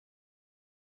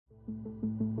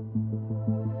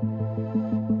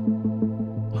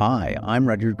Hi, I'm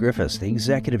Rudyard Griffiths, the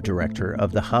Executive Director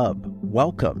of The Hub.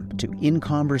 Welcome to In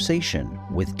Conversation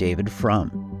with David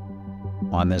Frum.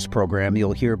 On this program,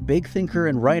 you'll hear big thinker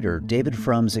and writer David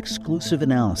Frum's exclusive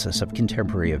analysis of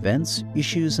contemporary events,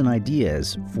 issues, and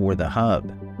ideas for The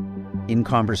Hub. In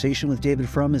Conversation with David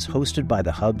Frum is hosted by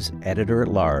The Hub's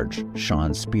editor-at-large,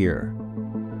 Sean Speer.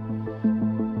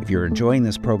 If you're enjoying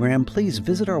this program, please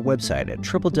visit our website at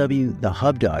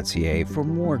www.thehub.ca for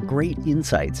more great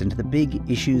insights into the big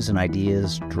issues and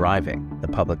ideas driving the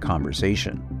public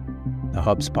conversation. The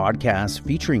Hub's podcasts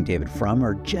featuring David Frum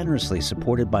are generously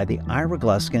supported by the Ira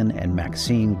Gluskin and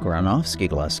Maxine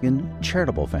Granovsky-Gluskin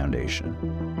Charitable Foundation.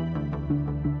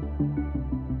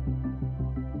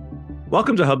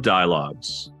 Welcome to Hub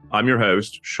Dialogues. I'm your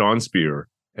host, Sean Speer,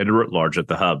 editor-at-large at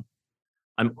The Hub.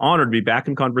 I'm honored to be back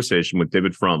in conversation with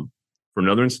David Frum for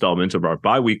another installment of our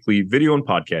bi-weekly video and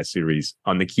podcast series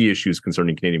on the key issues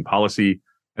concerning Canadian policy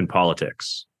and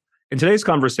politics. In today's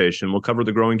conversation, we'll cover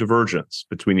the growing divergence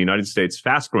between the United States'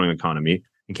 fast-growing economy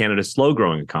and Canada's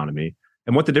slow-growing economy,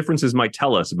 and what the differences might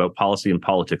tell us about policy and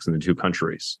politics in the two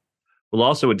countries. We'll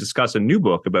also discuss a new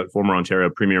book about former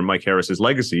Ontario Premier Mike Harris's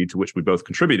legacy, to which we both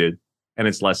contributed, and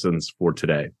its lessons for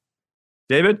today.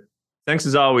 David, thanks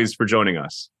as always for joining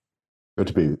us. Good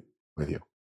to be with you.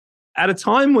 At a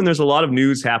time when there's a lot of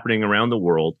news happening around the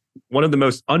world, one of the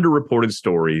most underreported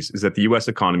stories is that the U.S.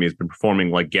 economy has been performing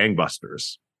like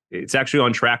gangbusters. It's actually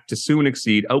on track to soon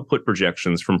exceed output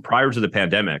projections from prior to the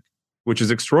pandemic, which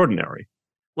is extraordinary.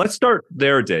 Let's start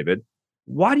there, David.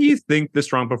 Why do you think the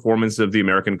strong performance of the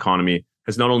American economy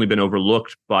has not only been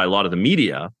overlooked by a lot of the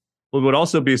media, but would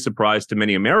also be a surprise to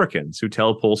many Americans who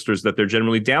tell pollsters that they're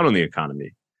generally down on the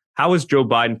economy? How has Joe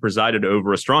Biden presided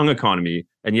over a strong economy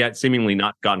and yet seemingly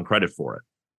not gotten credit for it?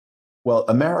 Well,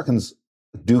 Americans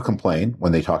do complain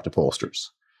when they talk to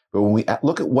pollsters. But when we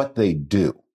look at what they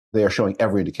do, they are showing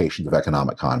every indication of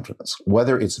economic confidence,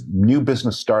 whether it's new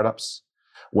business startups,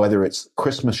 whether it's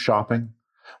Christmas shopping,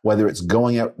 whether it's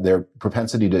going out, their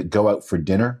propensity to go out for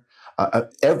dinner.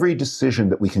 Every decision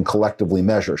that we can collectively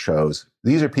measure shows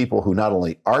these are people who not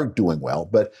only are doing well,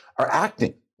 but are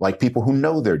acting like people who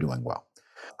know they're doing well.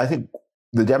 I think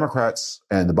the Democrats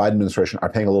and the Biden administration are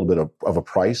paying a little bit of a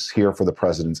price here for the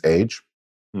president's age,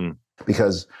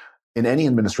 because in any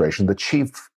administration, the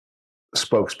chief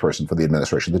spokesperson for the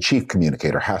administration, the chief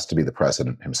communicator, has to be the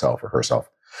president himself or herself.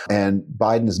 And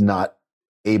Biden is not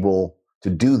able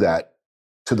to do that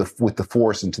with the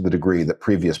force and to the degree that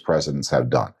previous presidents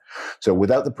have done. So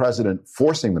without the president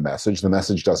forcing the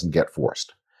message doesn't get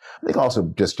forced. I think also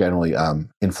just generally,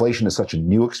 inflation is such a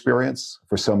new experience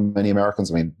for so many Americans.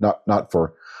 I mean,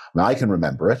 I can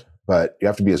remember it, but you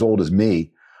have to be as old as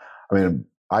me. I mean,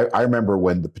 I remember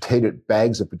when the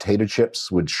bags of potato chips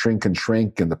would shrink and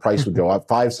the price would go up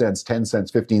 5 cents, 10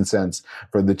 cents, 15 cents.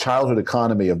 For the childhood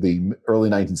economy of the early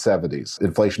 1970s,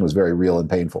 inflation was very real and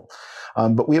painful.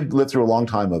 But we have lived through a long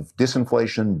time of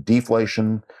disinflation,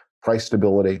 deflation, price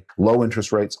stability, low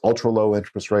interest rates, ultra low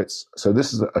interest rates. So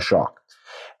this is a shock.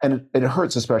 And it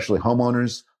hurts especially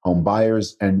homeowners, home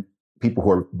buyers, and people who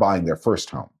are buying their first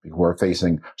home, who are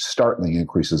facing startling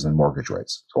increases in mortgage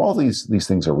rates. So all these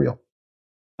things are real.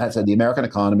 That said, the American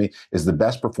economy is the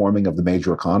best performing of the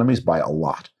major economies by a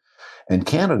lot. And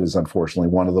Canada is unfortunately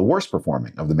one of the worst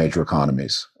performing of the major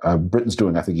economies. Britain's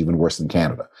doing, I think, even worse than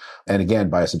Canada. And again,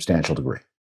 by a substantial degree.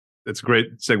 That's a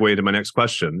great segue into my next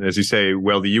question. As you say,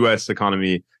 well, the U.S.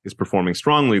 economy is performing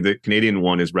strongly. The Canadian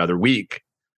one is rather weak.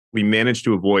 We managed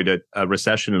to avoid a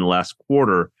recession in the last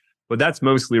quarter, but that's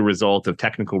mostly a result of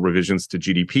technical revisions to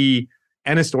GDP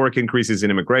and historic increases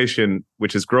in immigration,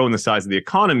 which has grown the size of the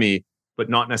economy, but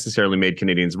not necessarily made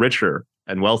Canadians richer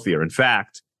and wealthier. In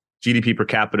fact, GDP per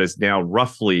capita is now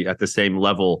roughly at the same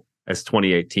level as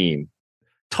 2018.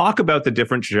 Talk about the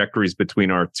different trajectories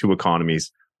between our two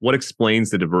economies. What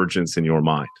explains the divergence in your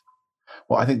mind?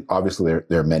 Well, I think obviously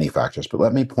there are many factors, but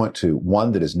let me point to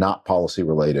one that is not policy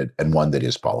related and one that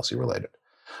is policy related.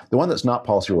 The one that's not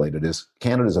policy related is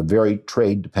Canada is a very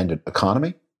trade dependent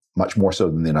economy, much more so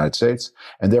than the United States,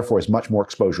 and therefore has much more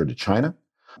exposure to China.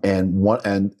 And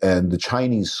the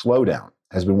Chinese slowdown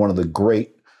has been one of the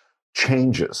great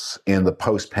changes in the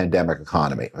post-pandemic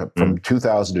economy. From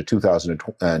 2000 to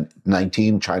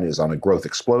 2019, China is on a growth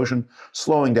explosion,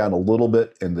 slowing down a little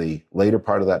bit in the later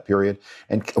part of that period.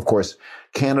 And of course,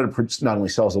 Canada not only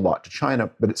sells a lot to China,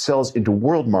 but it sells into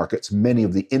world markets many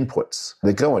of the inputs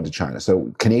that go into China.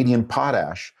 So Canadian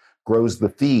potash grows the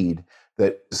feed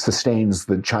that sustains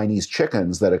the Chinese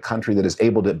chickens that a country that is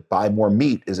able to buy more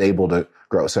meat is able to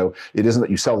grow. So it isn't that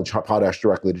you sell the potash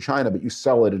directly to China, but you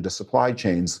sell it into supply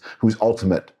chains whose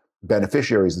ultimate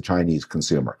beneficiary is the Chinese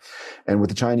consumer. And with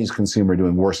the Chinese consumer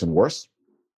doing worse and worse,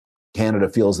 Canada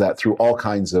feels that through all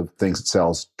kinds of things it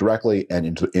sells directly and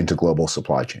into global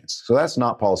supply chains. So that's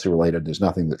not policy related. There's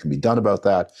nothing that can be done about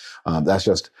that. That's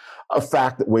just a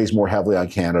fact that weighs more heavily on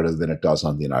Canada than it does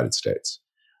on the United States.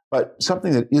 But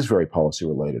something that is very policy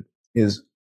related is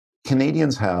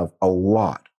Canadians have a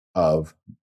lot of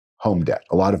home debt,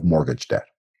 a lot of mortgage debt.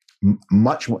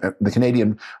 Much more, the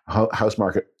Canadian house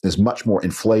market is much more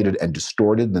inflated and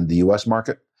distorted than the US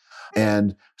market.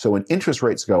 And so when interest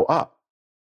rates go up,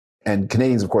 and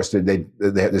Canadians, of course, there's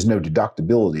no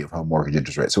deductibility of home mortgage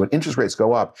interest rates. So when interest rates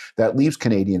go up, that leaves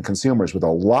Canadian consumers with a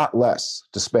lot less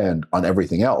to spend on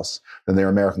everything else than their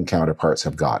American counterparts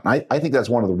have got. And I think that's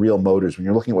one of the real motors when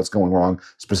you're looking at what's going wrong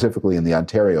specifically in the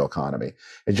Ontario economy.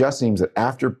 It just seems that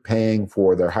after paying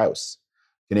for their house,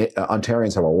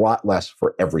 Ontarians have a lot less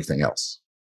for everything else.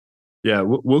 Yeah,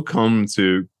 we'll come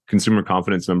to consumer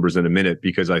confidence numbers in a minute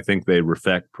because I think they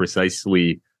reflect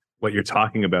precisely what you're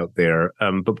talking about there.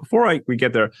 But before we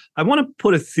get there, I want to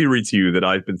put a theory to you that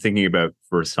I've been thinking about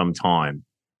for some time.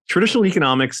 Traditional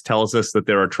economics tells us that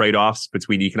there are trade-offs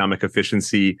between economic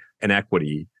efficiency and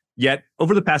equity. Yet,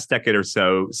 over the past decade or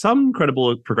so, some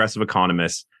credible progressive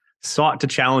economists sought to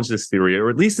challenge this theory, or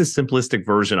at least a simplistic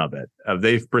version of it.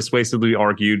 They've persuasively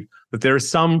argued that there are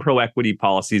some pro-equity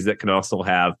policies that can also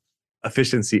have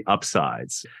efficiency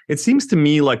upsides. It seems to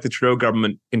me like the Trudeau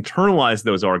government internalized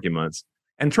those arguments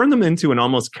and turned them into an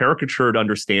almost caricatured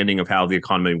understanding of how the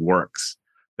economy works,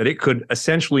 that it could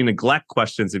essentially neglect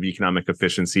questions of economic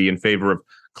efficiency in favor of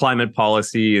climate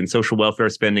policy and social welfare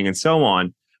spending and so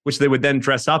on, which they would then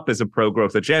dress up as a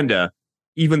pro-growth agenda,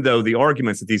 even though the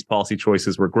arguments that these policy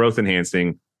choices were growth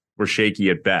enhancing were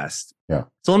shaky at best. Yeah.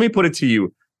 So let me put it to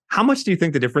you. How much do you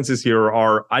think the differences here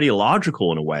are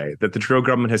ideological in a way, that the Trudeau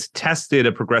government has tested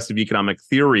a progressive economic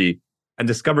theory and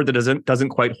discovered that doesn't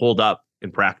quite hold up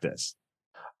in practice?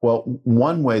 Well,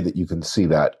 one way that you can see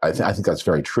that, I think that's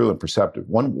very true and perceptive.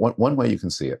 One way you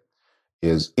can see it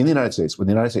is in the United States, when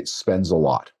the United States spends a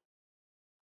lot,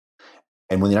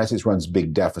 and when the United States runs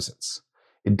big deficits,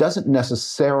 it doesn't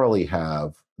necessarily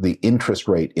have the interest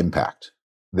rate impact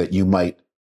that you might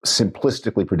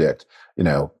simplistically predict.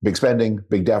 Big spending,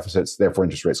 big deficits, therefore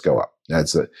interest rates go up.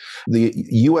 The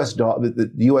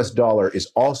U.S. dollar is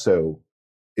also,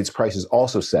 its price is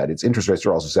also set, its interest rates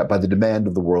are also set by the demand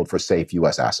of the world for safe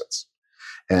U.S. assets.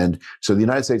 And so the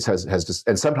United States has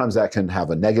and sometimes that can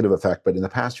have a negative effect, but in the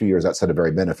past few years, that's had a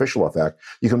very beneficial effect.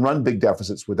 You can run big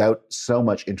deficits without so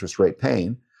much interest rate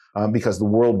pain because the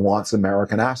world wants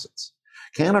American assets.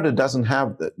 Canada doesn't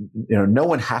have, no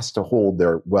one has to hold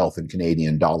their wealth in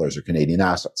Canadian dollars or Canadian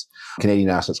assets. Canadian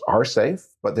assets are safe,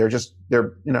 but I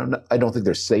don't think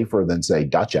they're safer than, say,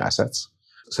 Dutch assets.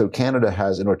 So Canada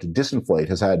has, in order to disinflate,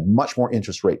 has had much more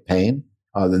interest rate pain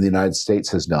than the United States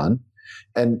has done.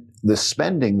 And the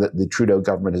spending that the Trudeau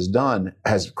government has done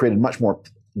has created much more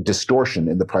distortion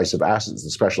in the price of assets,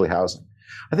 especially housing.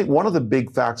 I think one of the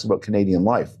big facts about Canadian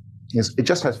life is it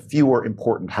just has fewer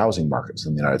important housing markets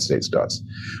than the United States does.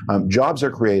 Jobs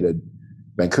are created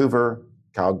Vancouver,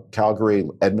 Calgary,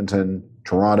 Edmonton,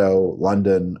 Toronto,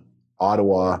 London,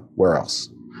 Ottawa, where else?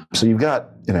 So you've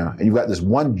got this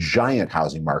one giant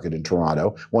housing market in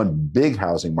Toronto, one big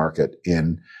housing market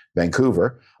in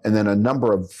Vancouver, and then a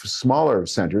number of smaller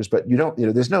centers, but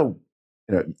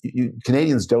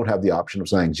Canadians don't have the option of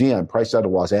saying, gee, I'm priced out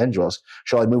of Los Angeles.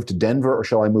 Shall I move to Denver or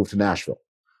shall I move to Nashville?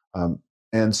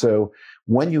 And so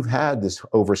when you've had this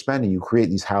overspending, you create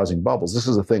these housing bubbles. This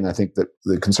is a thing I think that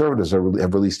the Conservatives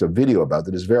have released a video about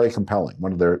that is very compelling.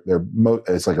 One of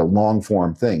it's like a long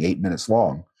form thing, 8 minutes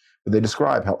long, but they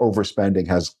describe how overspending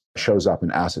shows up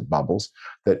in asset bubbles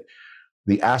that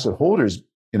the asset holders,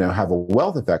 have a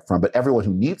wealth effect from, but everyone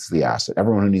who needs the asset,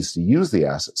 everyone who needs to use the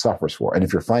asset suffers for. And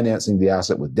if you're financing the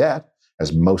asset with debt,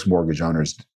 as most mortgage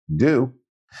owners do,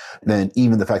 then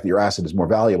even the fact that your asset is more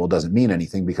valuable doesn't mean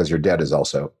anything because your debt is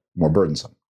also more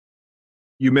burdensome.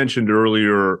 You mentioned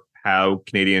earlier how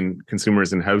Canadian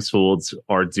consumers and households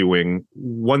are doing.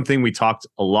 One thing we talked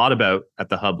a lot about at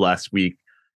the Hub last week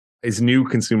is new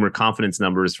consumer confidence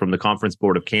numbers from the Conference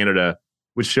Board of Canada,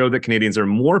 which show that Canadians are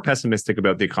more pessimistic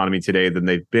about the economy today than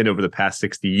they've been over the past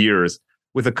 60 years,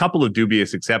 with a couple of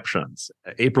dubious exceptions.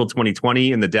 April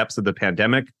 2020 in the depths of the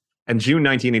pandemic, and June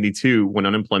 1982 when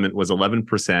unemployment was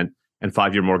 11% and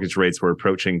 5-year mortgage rates were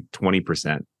approaching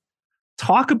 20%.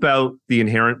 Talk about the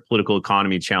inherent political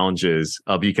economy challenges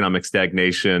of economic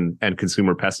stagnation and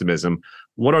consumer pessimism.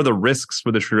 What are the risks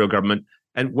for the Trudeau government?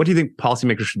 And what do you think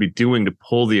policymakers should be doing to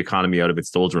pull the economy out of its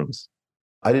doldrums?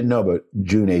 I didn't know about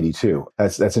June 82.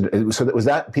 So was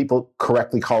that people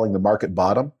correctly calling the market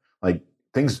bottom? Like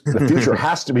the future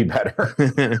has to be better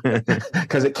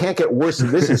because it can't get worse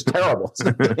than this. Is terrible. It's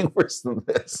not getting worse than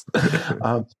this.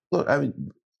 Look, I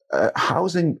mean,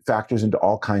 housing factors into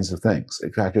all kinds of things.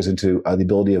 It factors into the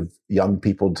ability of young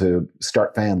people to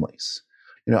start families.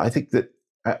 I think that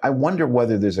I wonder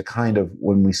whether there's a kind of,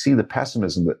 when we see the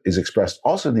pessimism that is expressed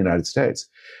also in the United States,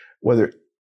 whether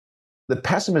the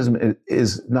pessimism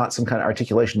is not some kind of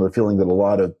articulation of the feeling that a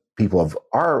lot of people of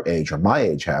our age or my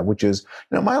age have, which is,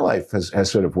 my life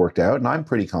has sort of worked out and I'm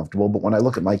pretty comfortable. But when I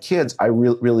look at my kids, I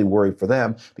really worry for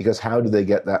them, because how do they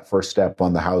get that first step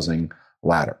on the housing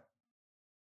ladder?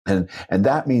 And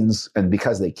that means, and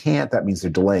because they can't, that means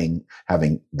they're delaying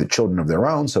having the children of their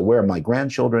own. So where are my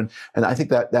grandchildren? And I think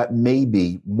that may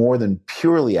be more than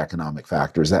purely economic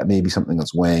factors. That may be something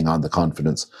that's weighing on the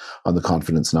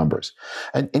confidence numbers.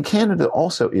 And Canada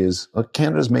also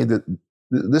Canada's made that.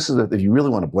 This is, if you really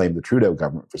want to blame the Trudeau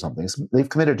government for something, they've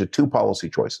committed to two policy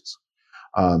choices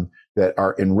that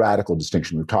are in radical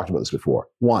distinction. We've talked about this before.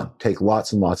 One, take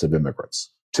lots and lots of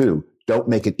immigrants. Two, don't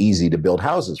make it easy to build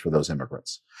houses for those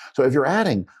immigrants. So if you're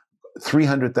adding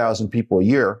 300,000 people a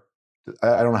year,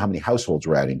 I don't know how many households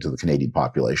we're adding to the Canadian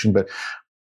population, but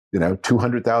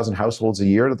 200,000 households a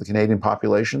year to the Canadian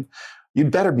population,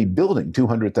 you'd better be building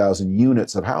 200,000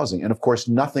 units of housing. And of course,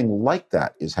 nothing like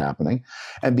that is happening.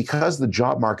 And because the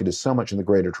job market is so much in the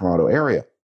Greater Toronto area,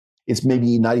 it's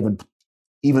maybe not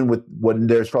even with what,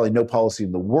 there's probably no policy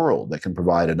in the world that can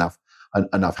provide enough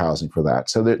housing for that.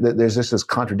 So there's this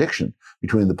contradiction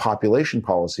between the population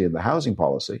policy and the housing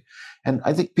policy. And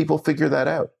I think people figure that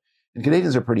out. And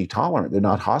Canadians are pretty tolerant. They're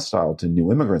not hostile to new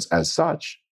immigrants as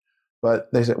such.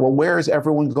 But they say, well, where is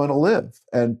everyone going to live?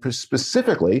 And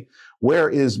specifically, where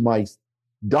is my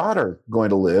daughter going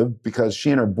to live, because she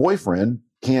and her boyfriend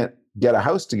can't get a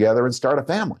house together and start a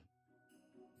family?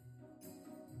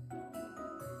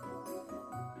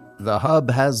 The Hub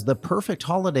has the perfect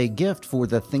holiday gift for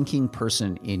the thinking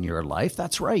person in your life.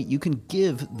 That's right, you can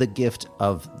give the gift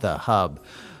of the Hub.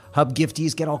 Hub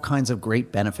giftees get all kinds of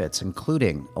great benefits,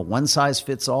 including a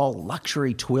one-size-fits-all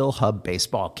luxury twill Hub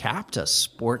baseball cap to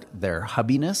sport their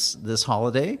hubbiness this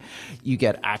holiday. You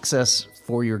get access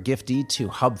for your giftee to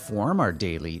Hub Forum, our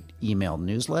daily email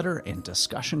newsletter and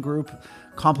discussion group,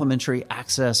 complimentary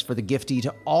access for the giftee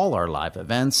to all our live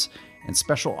events, and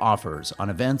special offers on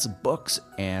events, books,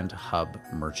 and Hub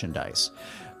merchandise.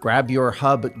 Grab your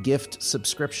Hub gift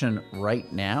subscription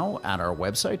right now at our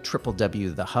website,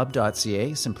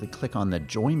 www.thehub.ca. Simply click on the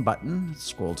Join button,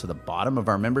 scroll to the bottom of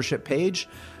our membership page,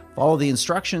 follow the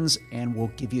instructions, and we'll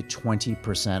give you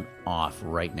 20% off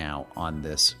right now on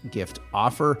this gift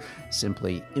offer.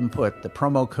 Simply input the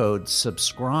promo code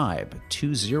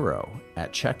SUBSCRIBE20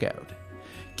 at checkout.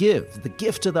 Give the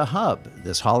gift to the Hub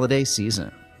this holiday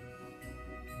season.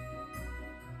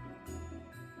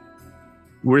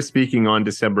 We're speaking on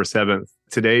December 7th.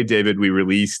 Today, David, we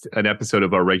released an episode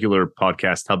of our regular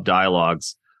podcast, Hub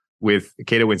Dialogues, with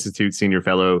Cato Institute Senior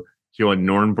Fellow Johan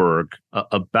Nornberg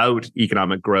about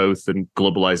economic growth and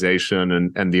globalization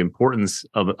and the importance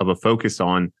of a focus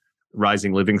on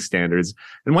rising living standards.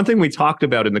 And one thing we talked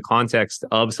about in the context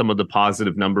of some of the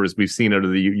positive numbers we've seen out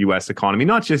of the U.S. economy,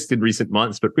 not just in recent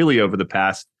months, but really over the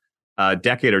past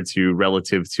decade or two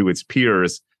relative to its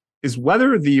peers, is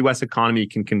whether the U.S. economy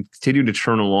can continue to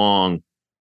churn along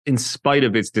in spite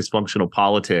of its dysfunctional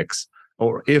politics,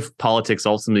 or if politics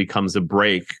ultimately comes a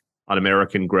break on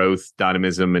American growth,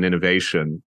 dynamism, and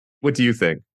innovation. What do you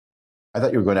think? I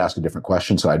thought you were going to ask a different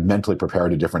question, so I'd mentally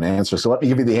prepared a different answer. So let me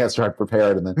give you the answer I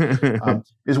prepared. And then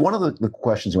is one of the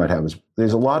questions you might have is,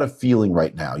 there's a lot of feeling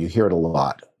right now, you hear it a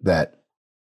lot, that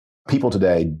people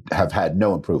today have had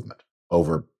no improvement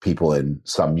over people in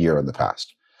some year in the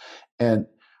past. And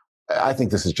I think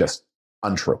this is just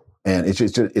untrue. And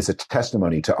it's a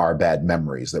testimony to our bad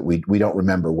memories that we don't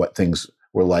remember what things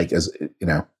were like as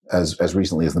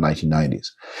recently as the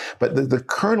 1990s. But the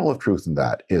kernel of truth in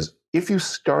that is, if you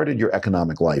started your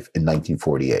economic life in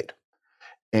 1948,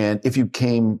 and if you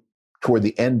came toward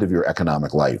the end of your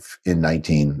economic life in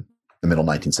the middle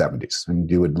 1970s, and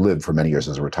you would live for many years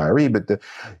as a retiree, but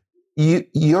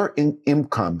your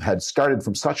income had started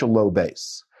from such a low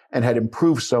base and had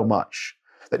improved so much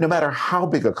that no matter how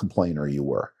big a complainer you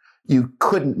were, you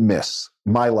couldn't miss,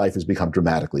 my life has become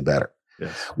dramatically better.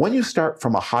 Yes. When you start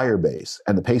from a higher base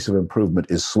and the pace of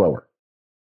improvement is slower,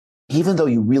 even though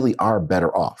you really are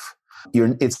better off,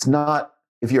 it's not,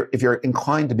 if you're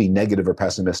inclined to be negative or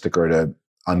pessimistic or to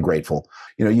ungrateful,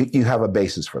 you have a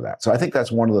basis for that. So I think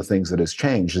that's one of the things that has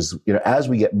changed is, as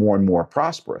we get more and more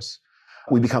prosperous,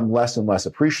 we become less and less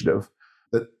appreciative.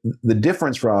 The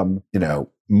difference from,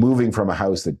 moving from a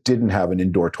house that didn't have an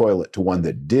indoor toilet to one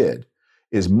that did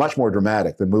is much more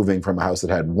dramatic than moving from a house that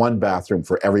had one bathroom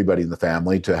for everybody in the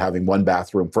family to having one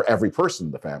bathroom for every person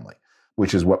in the family,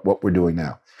 which is what we're doing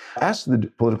now. As to the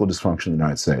political dysfunction in the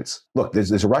United States, look,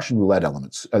 there's a Russian roulette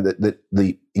element.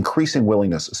 The increasing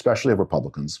willingness, especially of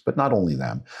Republicans, but not only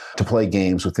them, to play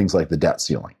games with things like the debt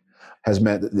ceiling has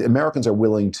meant that the Americans are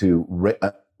willing to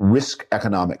risk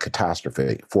economic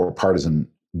catastrophe for partisan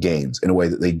gains in a way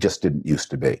that they just didn't used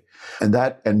to be.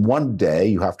 And one day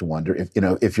you have to wonder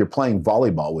if you're playing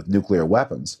volleyball with nuclear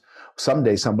weapons,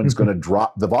 someday someone's going to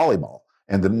drop the volleyball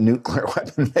and the nuclear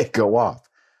weapon may go off.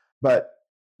 But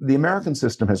the American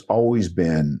system has always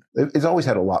it's always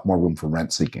had a lot more room for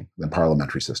rent seeking than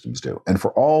parliamentary systems do. And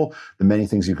for all the many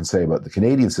things you can say about the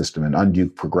Canadian system and undue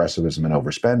progressivism and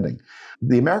overspending,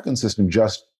 the American system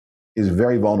just is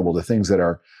very vulnerable to things that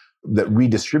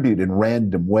redistribute in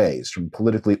random ways from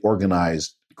politically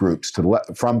organized groups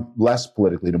from less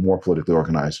politically to more politically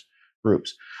organized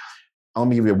groups. Let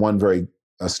me give you one very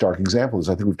stark example.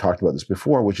 I think we've talked about this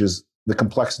before, which is the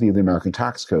complexity of the American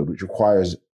tax code, which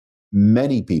requires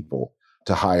many people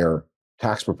to hire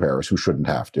tax preparers who shouldn't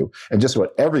have to, and just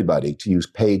about everybody to use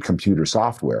paid computer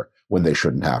software when they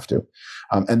shouldn't have to.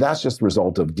 And that's just the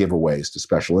result of giveaways to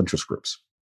special interest groups.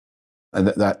 And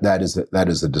that is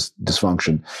a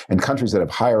dysfunction. And countries that have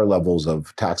higher levels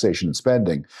of taxation and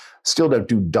spending still don't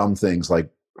do dumb things like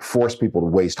force people to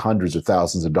waste hundreds of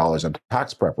thousands of dollars on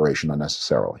tax preparation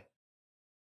unnecessarily.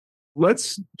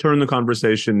 Let's turn the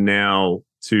conversation now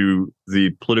to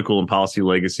the political and policy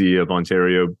legacy of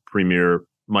Ontario Premier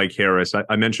Mike Harris.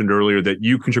 I mentioned earlier that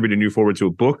you contributed a new forward to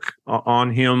a book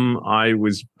on him. I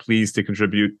was pleased to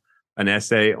contribute an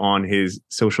essay on his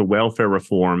social welfare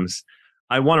reforms.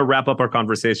 I want to wrap up our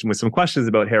conversation with some questions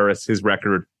about Harris, his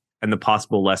record, and the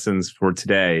possible lessons for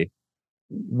today.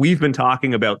 We've been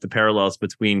talking about the parallels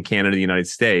between Canada and the United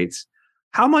States.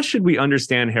 How much should we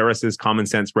understand Harris's common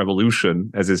sense revolution,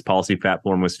 as his policy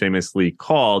platform was famously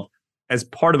called, as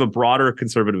part of a broader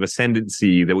conservative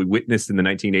ascendancy that we witnessed in the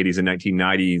 1980s and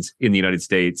 1990s in the United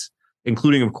States,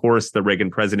 including, of course, the Reagan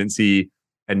presidency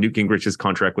and Newt Gingrich's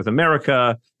contract with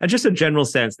America, and just a general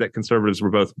sense that conservatives were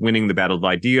both winning the battle of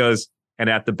ideas and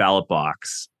at the ballot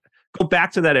box? Go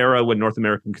back to that era when North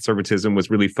American conservatism was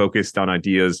really focused on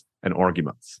ideas and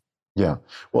arguments. Yeah.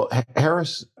 Well,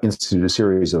 Harris instituted a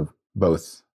series of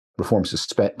both reforms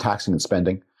to taxing and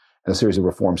spending and a series of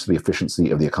reforms to the efficiency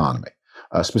of the economy.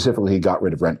 Specifically, he got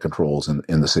rid of rent controls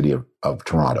in the city of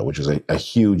Toronto, which is a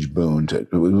huge boon.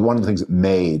 It was one of the things that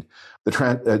made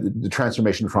the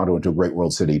transformation of Toronto into a great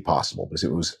world city possible,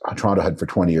 because Toronto had for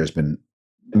 20 years been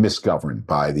misgoverned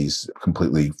by these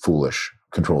completely foolish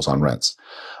controls on rents.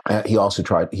 He also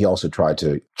tried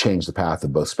to change the path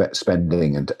of both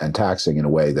spending and taxing in a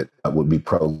way that would be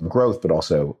pro-growth, but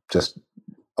also just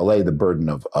allay the burden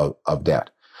of debt.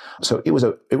 So it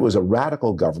was a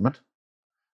radical government,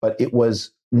 but it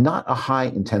was not a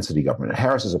high-intensity government.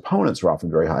 Harris's opponents were often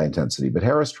very high-intensity, but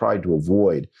Harris tried to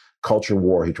avoid culture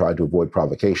war. He tried to avoid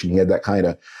provocation. He had that kind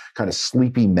of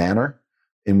sleepy manner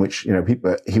in which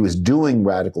he was doing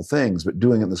radical things, but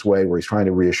doing it in this way where he's trying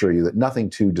to reassure you that nothing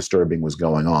too disturbing was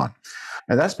going on.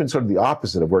 And that's been sort of the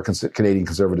opposite of where Canadian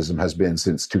conservatism has been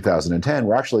since 2010,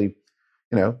 where actually,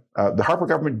 the Harper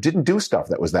government didn't do stuff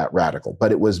that was that radical,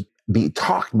 but it was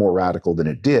talked more radical than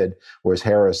it did, whereas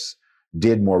Harris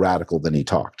did more radical than he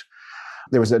talked.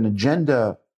 There was an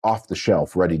agenda off the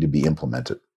shelf ready to be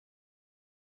implemented.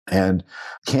 And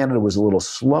Canada was a little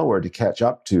slower to catch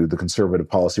up to the conservative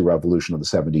policy revolution of the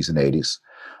 70s and 80s.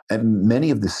 And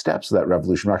many of the steps of that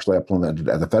revolution were actually implemented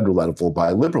at the federal level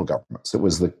by liberal governments. It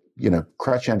was the,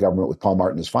 Chrétien government with Paul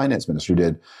Martin as finance minister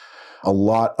did a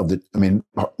lot of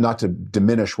not to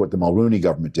diminish what the Mulroney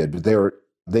government did, but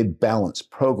they balanced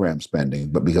program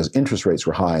spending, but because interest rates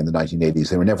were high in the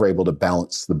 1980s, they were never able to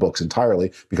balance the books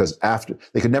entirely because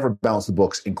they could never balance the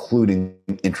books, including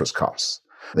interest costs.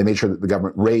 They made sure that the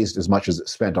government raised as much as it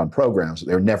spent on programs.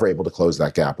 They were never able to close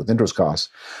that gap with interest costs.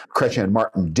 Chrétien and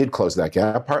Martin did close that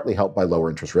gap, partly helped by lower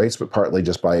interest rates, but partly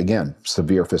just by, again,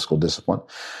 severe fiscal discipline.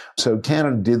 So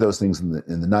Canada did those things in the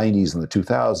 90s and the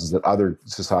 2000s that other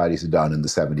societies had done in the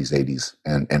 70s, 80s,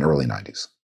 and early 90s.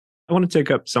 I want to take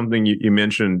up something you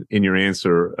mentioned in your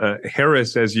answer.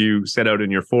 Harris, as you set out in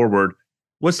your foreword,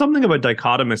 was something of a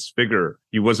dichotomous figure.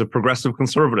 He was a progressive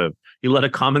conservative. He led a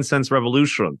common sense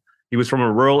revolution. He was from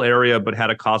a rural area, but had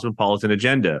a cosmopolitan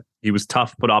agenda. He was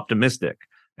tough, but optimistic,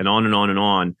 and on and on and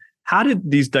on. How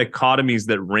did these dichotomies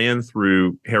that ran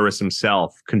through Harris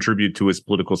himself contribute to his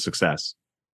political success?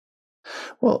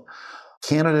 Well,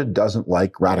 Canada doesn't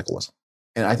like radicalism.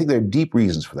 And I think there are deep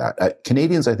reasons for that.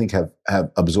 Canadians, I think, have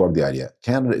absorbed the idea.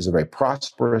 Canada is a very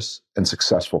prosperous and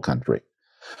successful country.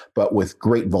 but with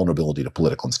great vulnerability to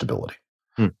political instability.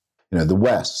 The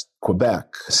West,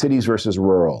 Quebec, cities versus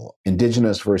rural,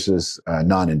 indigenous versus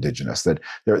non-indigenous, that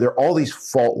there are all these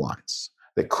fault lines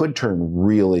that could turn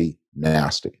really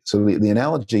nasty. So the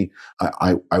analogy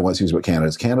I once used about Canada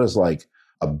is Canada's like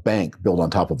a bank built on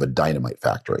top of a dynamite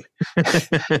factory.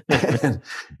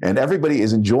 and everybody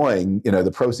is enjoying,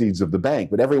 the proceeds of the bank,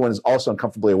 but everyone is also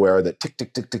uncomfortably aware that tick,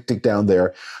 tick, tick, tick, tick down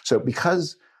there. So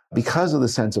because of the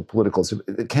sense of political,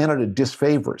 Canada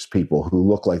disfavors people who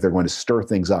look like they're going to stir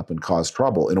things up and cause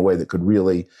trouble in a way that could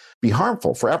really be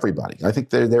harmful for everybody. I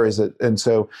think there is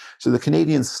so the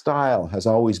Canadian style has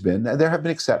always been, and there have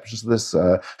been exceptions to this.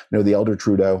 The elder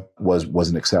Trudeau was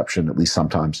an exception, at least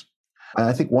sometimes. And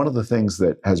I think one of the things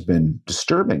that has been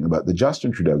disturbing about the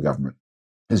Justin Trudeau government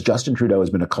is Justin Trudeau has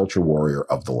been a culture warrior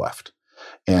of the left.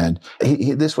 And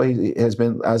he this way has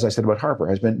been, as I said about Harper,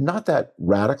 has been not that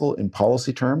radical in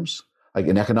policy terms, like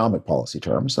in economic policy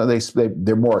terms. So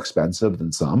they're more expensive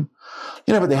than some,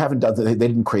 but they haven't done. They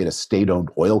didn't create a state-owned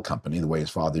oil company the way his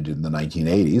father did in the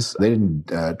 1980s. They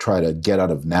didn't try to get out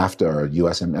of NAFTA or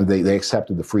USM. They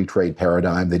accepted the free trade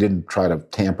paradigm. They didn't try to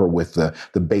tamper with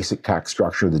the basic tax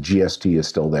structure. The GST is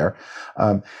still there.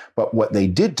 But what they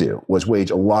did do was wage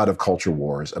a lot of culture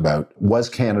wars about, was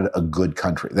Canada a good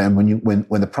country? Then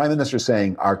when the prime minister is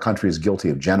saying our country is guilty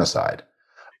of genocide,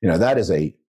 that is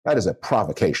a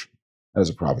provocation. That is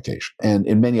a provocation, and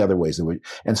in many other ways.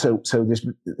 And so he's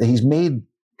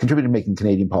contributed to making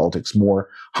Canadian politics more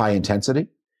high intensity,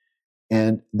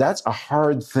 and that's a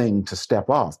hard thing to step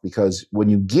off, because when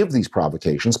you give these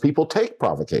provocations, people take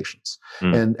provocations,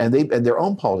 and their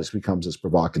own politics becomes as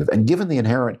provocative. And given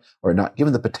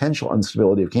the potential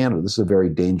instability of Canada, this is a very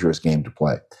dangerous game to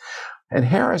play. And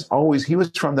Harris he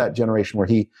was from that generation where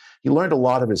he learned a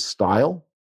lot of his style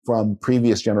from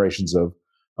previous generations of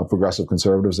progressive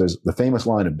conservatives. There's the famous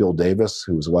line of Bill Davis,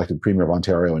 who was elected Premier of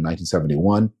Ontario in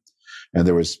 1971. And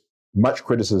there was much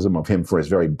criticism of him for his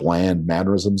very bland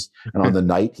mannerisms. And on the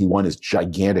night he won his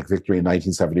gigantic victory in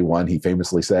 1971, he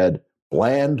famously said,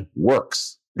 "Bland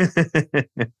works."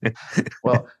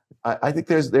 Well, I think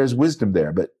there's wisdom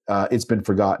there, but it's been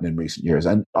forgotten in recent years,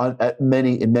 and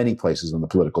in many places on the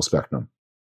political spectrum.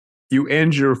 You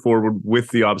end your forward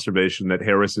with the observation that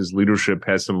Harris's leadership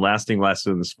has some lasting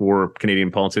lessons for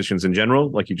Canadian politicians in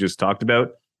general, like you just talked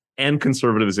about, and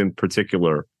conservatives in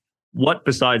particular. What,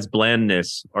 besides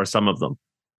blandness, are some of them?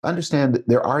 Understand that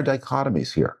there are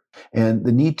dichotomies here, and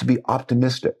the need to be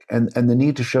optimistic, and the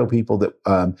need to show people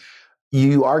that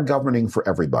you are governing for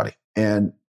everybody,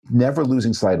 and never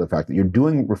losing sight of the fact that you're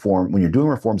doing reform. When you're doing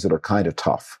reforms that are kind of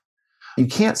tough, you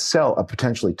can't sell a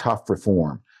potentially tough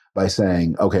reform by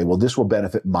saying, okay, well, this will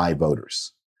benefit my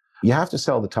voters. You have to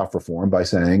sell the tough reform by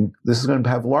saying, this is going to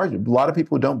have a lot of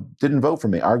people who didn't vote for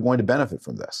me are going to benefit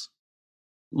from this.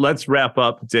 Let's wrap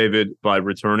up, David, by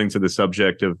returning to the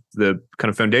subject of the kind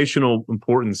of foundational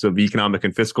importance of economic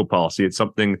and fiscal policy. It's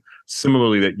something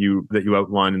similarly that you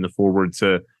outlined in the foreword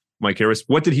to Mike Harris.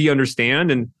 What did he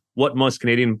understand, and what must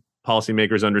Canadian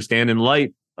policymakers understand in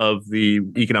light of the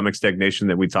economic stagnation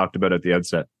that we talked about at the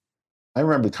outset? I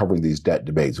remember covering these debt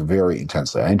debates very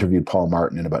intensely. I interviewed Paul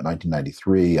Martin in about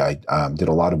 1993. I did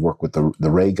a lot of work with the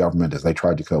Ray government as they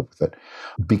tried to cope with it.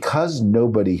 Because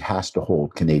nobody has to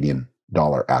hold Canadian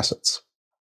dollar assets,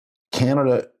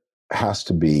 Canada has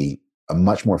to be a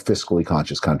much more fiscally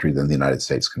conscious country than the United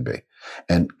States can be.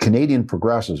 And Canadian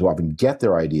progressives who often get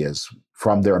their ideas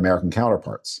from their American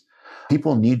counterparts,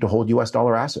 people need to hold US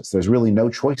dollar assets. There's really no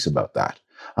choice about that.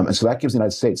 And so that gives the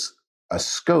United States a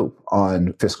scope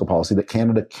on fiscal policy that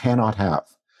Canada cannot have.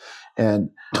 And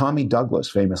Tommy Douglas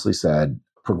famously said,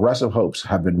 progressive hopes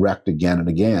have been wrecked again and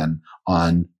again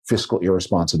on fiscal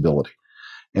irresponsibility.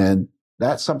 And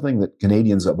that's something that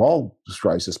Canadians of all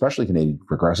stripes, especially Canadian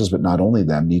progressives, but not only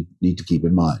them, need to keep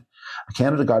in mind.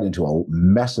 Canada got into a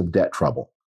mess of debt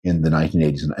trouble in the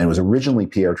 1980s, and it was originally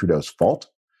Pierre Trudeau's fault.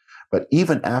 But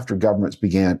even after governments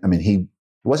began, it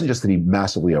wasn't just that he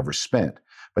massively overspent,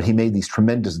 but he made these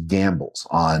tremendous gambles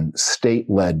on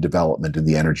state-led development in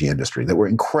the energy industry that were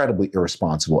incredibly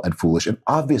irresponsible and foolish and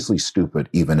obviously stupid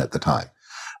even at the time.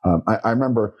 I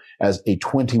remember as a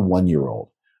 21-year-old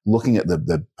looking at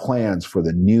the plans for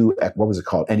the new, what was it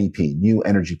called? NEP, New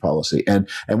Energy Policy. And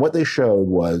what they showed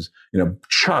was,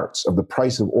 charts of the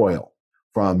price of oil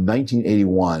from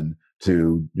 1981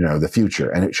 to, the future.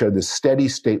 And it showed this steady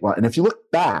state line. And if you look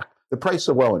back, the price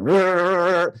of oil,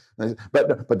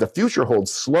 but the future holds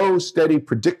slow, steady,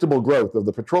 predictable growth of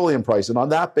the petroleum price. And on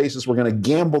that basis, we're going to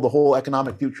gamble the whole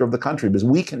economic future of the country, because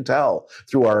we can tell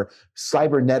through our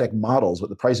cybernetic models what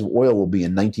the price of oil will be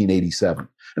in 1987.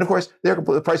 And of course,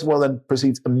 the price of oil then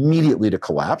proceeds immediately to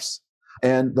collapse.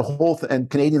 And and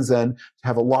Canadians then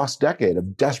have a lost decade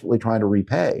of desperately trying to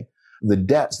repay the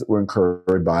debts that were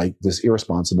incurred by this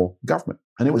irresponsible government.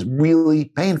 And it was really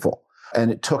painful. And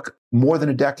it took more than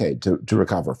a decade to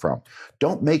recover from.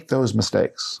 Don't make those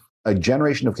mistakes. A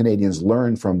generation of Canadians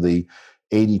learned from the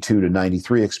 82 to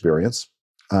 93 experience.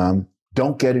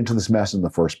 Don't get into this mess in the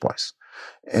first place.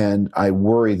 And I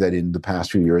worry that in the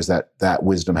past few years that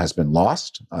wisdom has been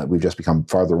lost. We've just become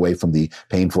farther away from the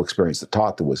painful experience that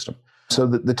taught the wisdom. So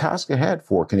the task ahead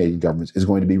for Canadian governments is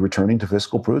going to be returning to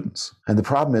fiscal prudence. And the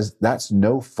problem is that's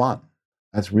no fun.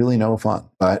 That's really no fun.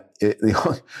 But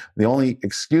the only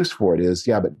excuse for it is,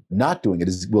 but not doing it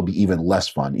will be even less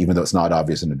fun, even though it's not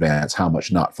obvious in advance how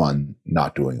much not fun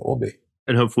not doing it will be.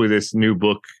 And hopefully this new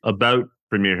book about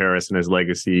Premier Harris and his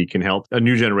legacy can help a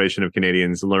new generation of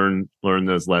Canadians learn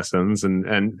those lessons.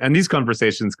 And these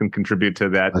conversations can contribute to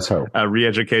that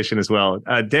re-education as well.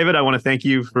 David, I want to thank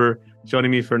you for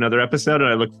joining me for another episode, and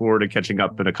I look forward to catching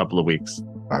up in a couple of weeks.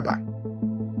 Bye-bye.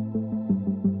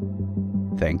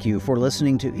 Thank you for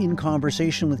listening to In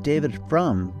Conversation with David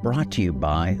Frum, brought to you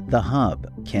by The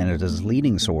Hub, Canada's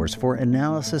leading source for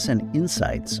analysis and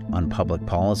insights on public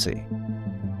policy.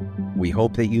 We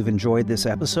hope that you've enjoyed this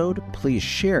episode. Please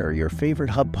share your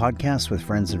favorite Hub podcasts with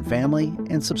friends and family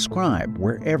and subscribe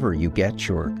wherever you get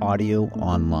your audio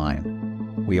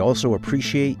online. We also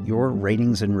appreciate your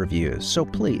ratings and reviews, so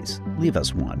please leave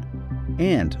us one.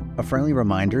 And a friendly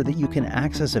reminder that you can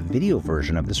access a video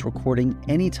version of this recording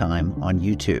anytime on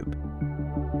YouTube.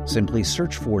 Simply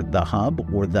search for The Hub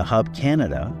or The Hub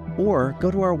Canada, or go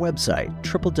to our website,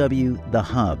 www.thehub.ca.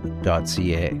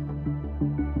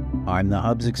 I'm the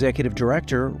Hub's Executive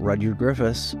Director, Rudyard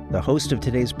Griffiths. The host of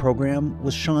today's program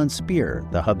was Sean Speer,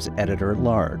 the Hub's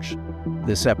Editor-at-Large.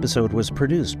 This episode was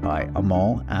produced by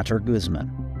Amal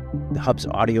Attar-Guzman. The Hub's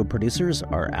audio producers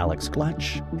are Alex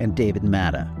Gletch and David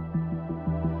Matta.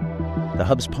 The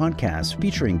Hub's podcasts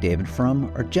featuring David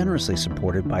Frum are generously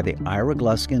supported by the Ira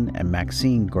Gluskin and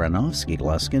Maxine Granovsky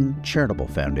Gluskin Charitable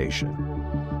Foundation.